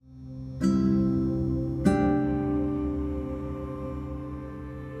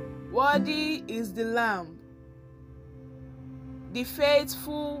Worthy is the Lamb, the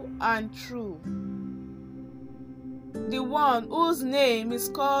faithful and true, the one whose name is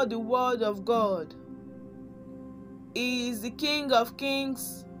called the Word of God. He is the King of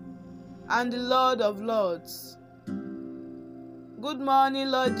kings and the Lord of lords. Good morning,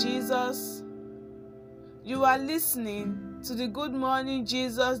 Lord Jesus. You are listening to the Good Morning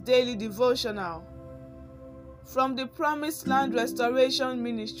Jesus Daily Devotional from the Promised Land Restoration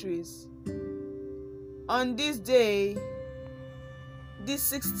Ministries. On this day, the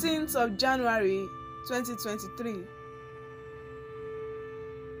 16th of January 2023.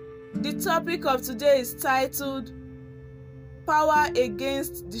 The topic of today is titled Power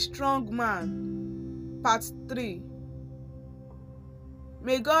Against the Strong Man, Part 3.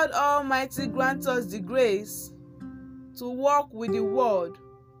 May God Almighty grant us the grace to walk with the Word.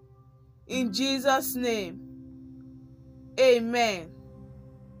 In Jesus' name, Amen.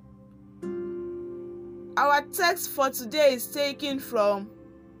 Our text for today is taken from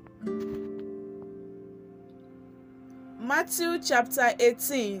Matthew chapter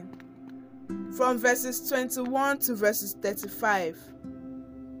 18, from verses 21 to verses 35.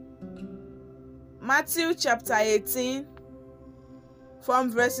 Matthew chapter 18, from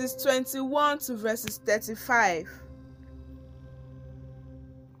verses 21 to verses 35.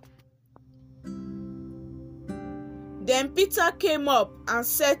 Then Peter came up and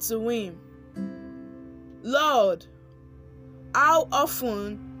said to him, Lord, how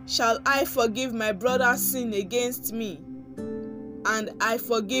often shall I forgive my brother's sin against me, and I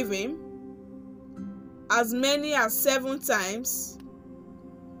forgive him? As many as 7 times?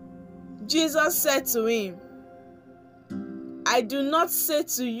 Jesus said to him, I do not say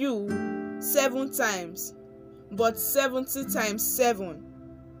to you 7 times, but 70 times 7.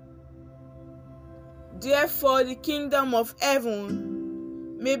 Therefore the kingdom of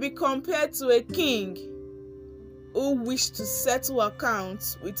heaven may be compared to a king who wished to settle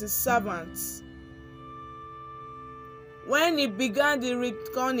accounts with his servants. When he began the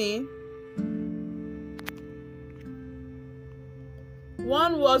reckoning,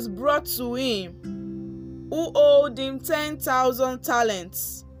 one was brought to him who owed him 10,000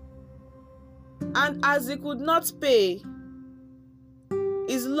 talents. And as he could not pay,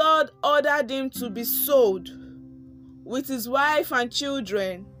 his Lord ordered him to be sold, with his wife and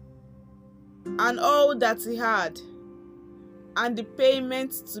children, and all that he had, and the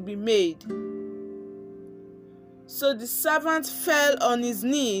payment to be made. So the servant fell on his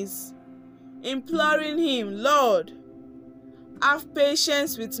knees, imploring him, Lord, have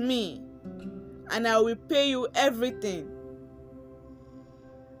patience with me, and I will pay you everything.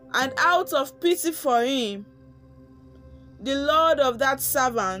 And out of pity for him, the Lord of that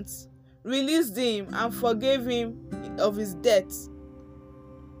servant released him and forgave him of his debt.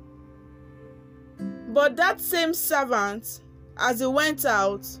 But that same servant, as he went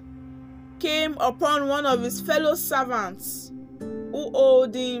out, came upon one of his fellow servants who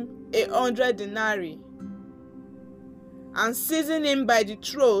owed him 100 denarii. And seizing him by the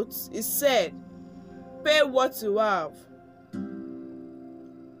throat, he said, Pay what you have.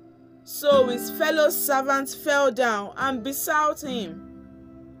 So his fellow servants fell down and besought him,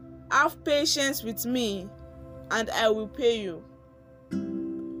 Have patience with me, and I will pay you.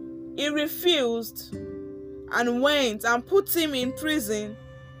 He refused, and went and put him in prison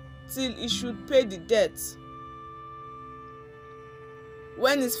till he should pay the debt.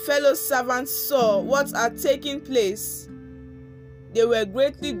 When his fellow servants saw what had taken place, they were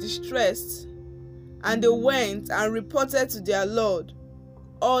greatly distressed, and they went and reported to their Lord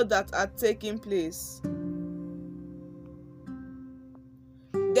all that had taken place.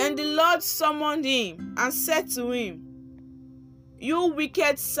 Then the Lord summoned him and said to him, You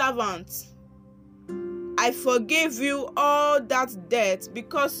wicked servant, I forgave you all that debt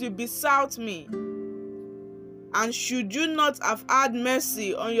because you besought me. And should you not have had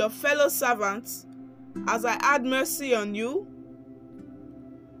mercy on your fellow servants, as I had mercy on you?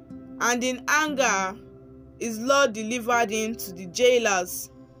 And in anger, his Lord delivered him to the jailers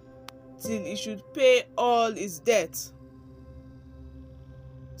till he should pay all his debt.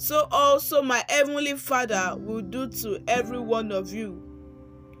 So also my heavenly Father will do to every one of you,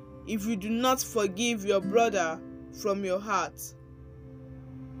 if you do not forgive your brother from your heart.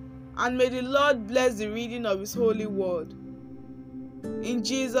 And may the Lord bless the reading of his holy word. In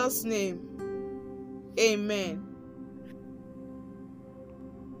Jesus' name, Amen.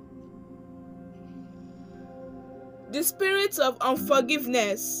 The spirit of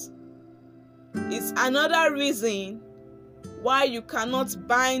unforgiveness is another reason why you cannot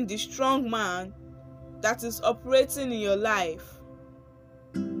bind the strong man that is operating in your life.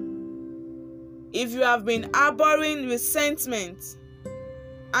 If you have been harboring resentment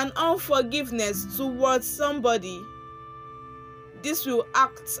and unforgiveness towards somebody, this will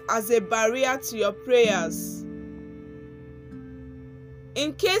act as a barrier to your prayers.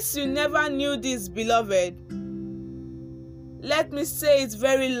 In case you never knew this, beloved, let me say it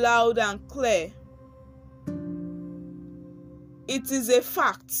very loud and clear. It is a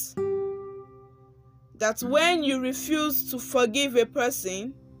fact that when you refuse to forgive a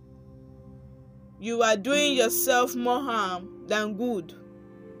person, you are doing yourself more harm than good.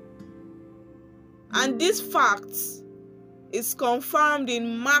 And this fact is confirmed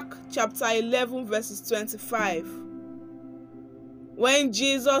in Mark chapter 11 verses 25, when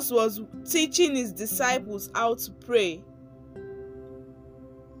Jesus was teaching his disciples how to pray.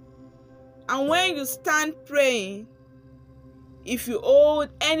 And when you stand praying, if you hold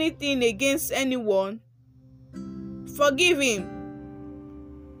anything against anyone, forgive him,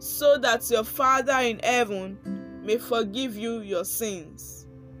 so that your Father in heaven may forgive you your sins.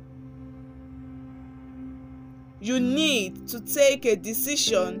 You need to take a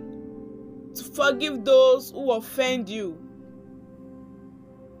decision to forgive those who offend you.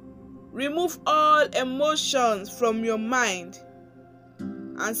 Remove all emotions from your mind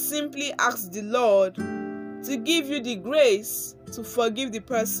and simply ask the Lord to give you the grace to forgive the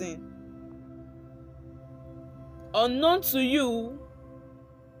person. Unknown to you,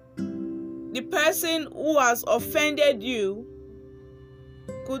 the person who has offended you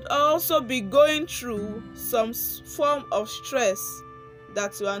could also be going through some form of stress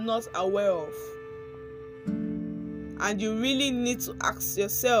that you are not aware of. And you really need to ask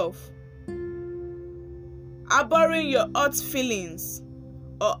yourself, harboring your hurt feelings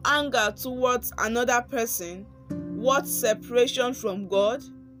or anger towards another person worth separation from God?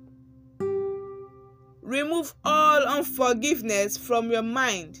 Remove all unforgiveness from your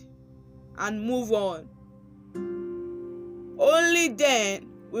mind and move on. Only then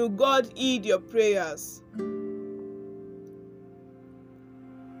will God heed your prayers.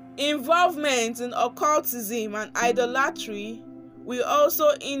 Involvement in occultism and idolatry will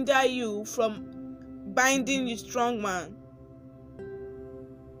also hinder you from binding the strong man.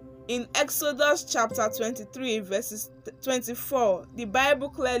 In Exodus chapter 23 verses 24, the Bible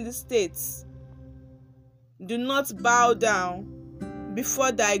clearly states, "Do not bow down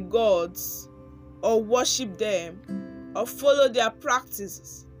before thy gods or worship them or follow their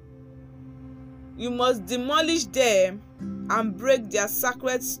practices. You must demolish them and break their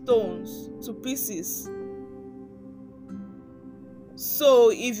sacred stones to pieces." So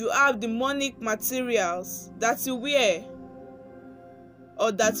if you have demonic materials that you wear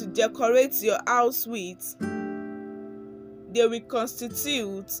or that you decorate your house with, they will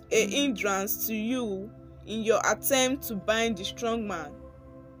constitute a hindrance to you in your attempt to bind the strong man.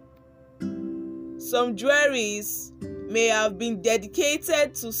 Some jewelries may have been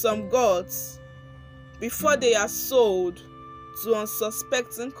dedicated to some gods before they are sold to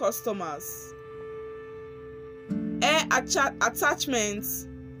unsuspecting customers. Hair attachments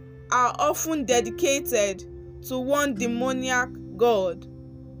are often dedicated to one demoniac god,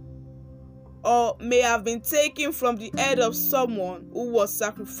 or may have been taken from the head of someone who was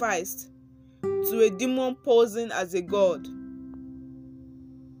sacrificed to a demon posing as a god.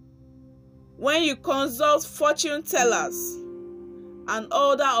 When you consult fortune tellers and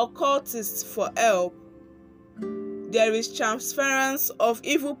other occultists for help, there is transference of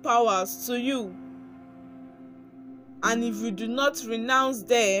evil powers to you, and if you do not renounce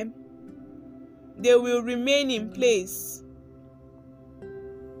them, they will remain in place.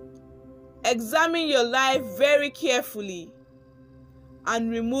 Examine your life very carefully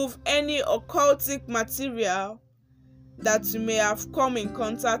and remove any occultic material that you may have come in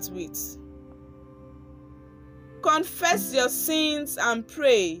contact with. Confess your sins and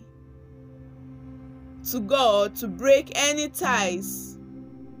pray to God to break any ties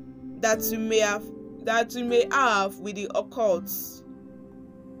that you may have with the occult.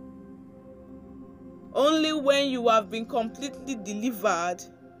 Only when you have been completely delivered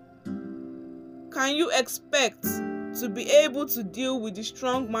can you expect to be able to deal with the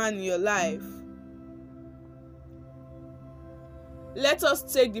strong man in your life. Let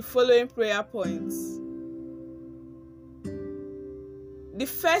us take the following prayer points. The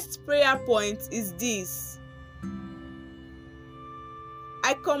first prayer point is this: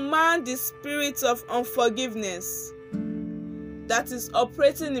 I command the spirit of unforgiveness that is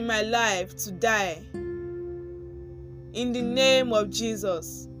operating in my life to die, in the name of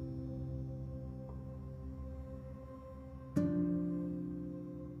Jesus.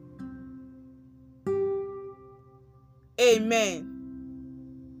 Amen.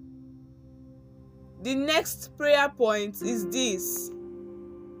 The next prayer point is this: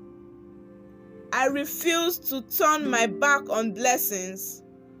 I refuse to turn my back on blessings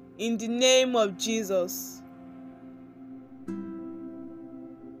in the name of Jesus.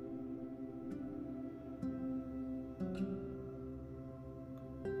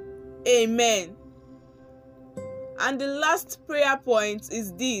 Amen. And the last prayer point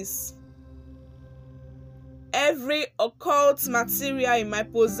is this: every occult material in my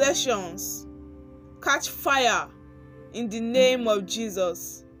possessions catch fire in the name of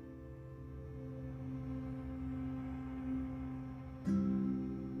Jesus.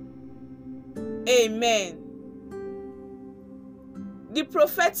 Amen. The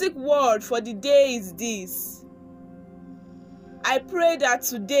prophetic word for the day is this: I pray that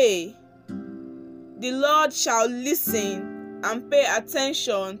today the Lord shall listen and pay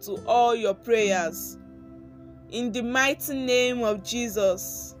attention to all your prayers. In the mighty name of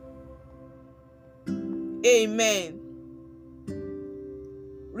Jesus. Amen.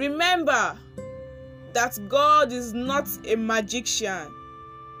 Remember that God is not a magician.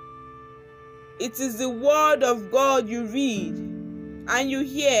 It is the word of God you read and you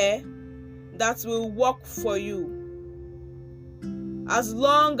hear that will work for you, as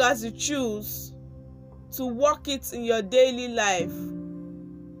long as you choose to work it in your daily life.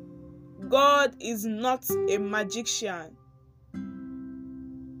 God is not a magician.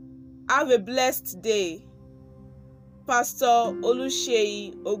 Have a blessed day. Pastor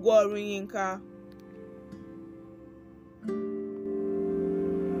Oluseyi Ogworinyinka.